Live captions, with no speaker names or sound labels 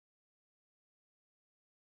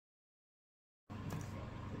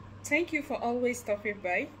Thank you for always stopping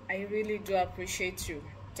by. I really do appreciate you.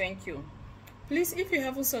 Thank you. Please, if you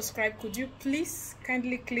haven't subscribed, could you please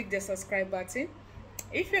kindly click the subscribe button?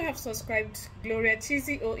 If you have subscribed, Gloria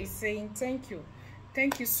Chizzy is saying thank you.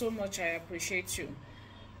 Thank you so much. I appreciate you.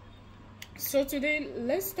 So today,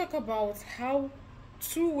 let's talk about how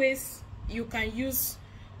 2 ways you can use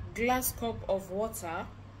glass cup of water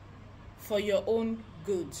for your own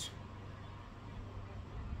good.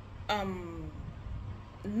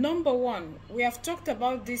 Number 1, we have talked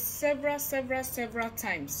about this several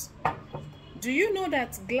times. Do you know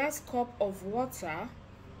that glass cup of water,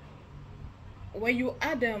 when you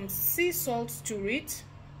add sea salt to it,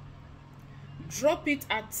 drop it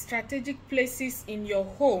at strategic places in your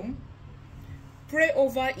home, pray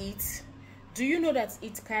over it, do you know that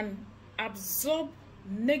it can absorb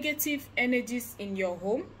negative energies in your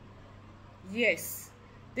home? Yes,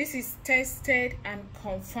 this is tested and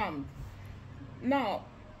confirmed. Now,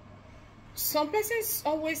 some persons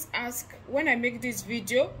always ask, when I make this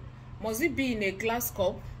video, must it be in a glass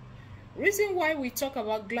cup? Reason why we talk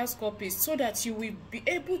about glass cup is so that you will be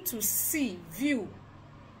able to view.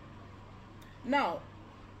 Now,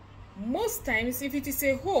 most times, if it is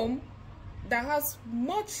a home that has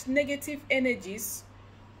much negative energies,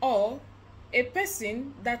 or a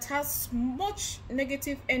person that has much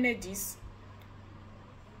negative energies,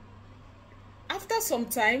 after some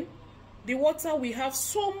time, the water will have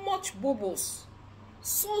so much bubbles,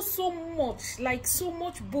 so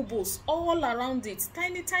much bubbles all around it,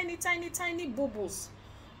 tiny bubbles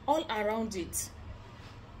all around it.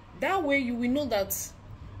 That way you will know that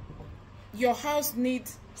your house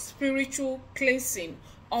needs spiritual cleansing,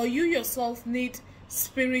 or you yourself need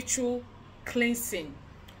spiritual cleansing.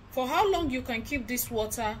 For how long you can keep this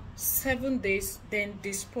water? 7 days, then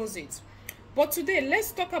dispose it. But today,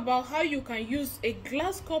 let's talk about how you can use a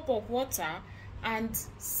glass cup of water and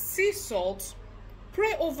sea salt,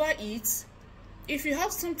 pray over it. If you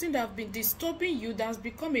have something that has been disturbing you, that has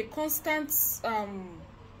become a constant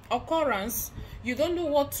occurrence, you don't know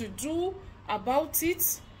what to do about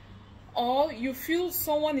it, or you feel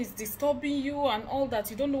someone is disturbing you and all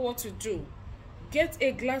that, you don't know what to do, get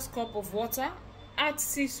a glass cup of water, add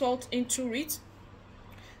sea salt into it,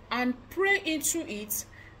 and pray into it,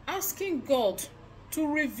 asking God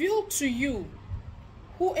to reveal to you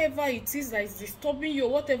whoever it is that is disturbing you,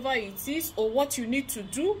 whatever it is, or what you need to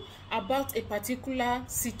do about a particular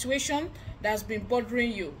situation that's been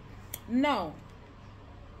bothering you. Now,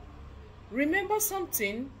 remember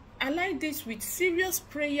something, align this with serious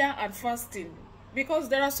prayer and fasting, because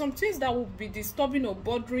there are some things that will be disturbing or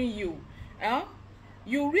bothering you.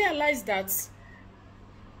 You realize that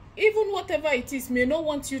even whatever it is may not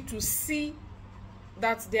want you to see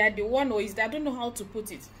that they are the one, or is that, I don't know how to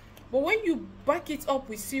put it. But when you back it up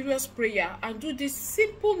with serious prayer and do this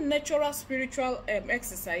simple natural spiritual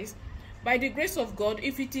exercise, by the grace of God,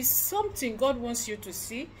 if it is something God wants you to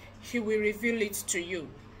see, He will reveal it to you.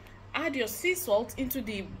 Add your sea salt into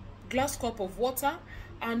the glass cup of water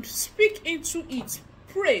and speak into it.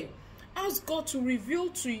 Pray. Ask God to reveal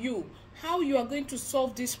to you how you are going to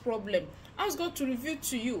solve this problem. Ask God to reveal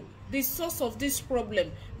to you the source of this problem,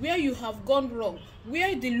 where you have gone wrong,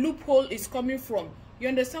 where the loophole is coming from. You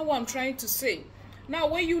understand what I'm trying to say? Now,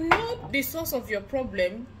 when you know the source of your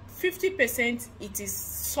problem, 50% it is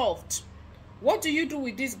solved. What do you do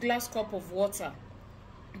with this glass cup of water?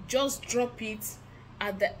 Just drop it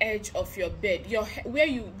at the edge of your bed, where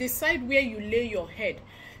you decide where you lay your head.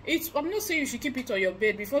 I'm not saying you should keep it on your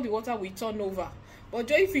bed before the water will turn over, but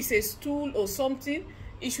if it's a stool or something,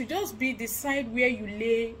 it should just be the side where you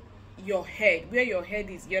lay your head, where your head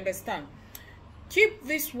is. You understand? Keep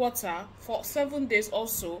this water for 7 days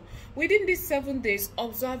also. Within these 7 days,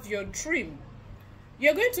 observe your dream.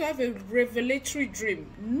 You're going to have a revelatory dream.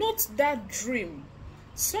 Note that dream.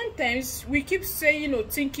 Sometimes we keep saying or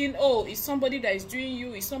thinking, oh, it's somebody that is doing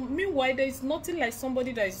you. Meanwhile, there is nothing like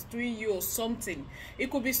somebody that is doing you or something. It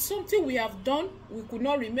could be something we have done, we could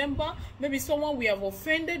not remember. Maybe someone we have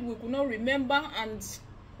offended, we could not remember, and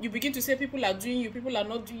you begin to say people are doing you, people are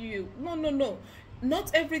not doing you. No.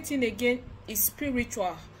 Not everything again is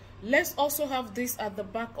spiritual. Let's also have this at the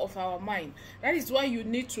back of our mind. That is why you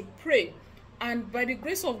need to pray. And by the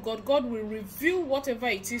grace of God, God will reveal whatever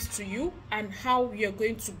it is to you and how you're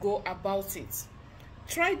going to go about it.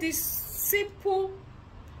 Try this simple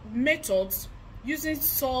methods using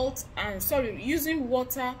using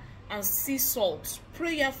water and sea salt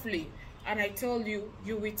prayerfully. And I tell you,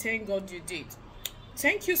 you will thank God you did.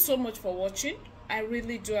 Thank you so much for watching. I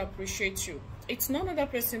really do appreciate you. It's none other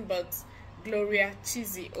person but Gloria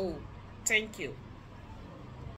Chizzy. Thank you.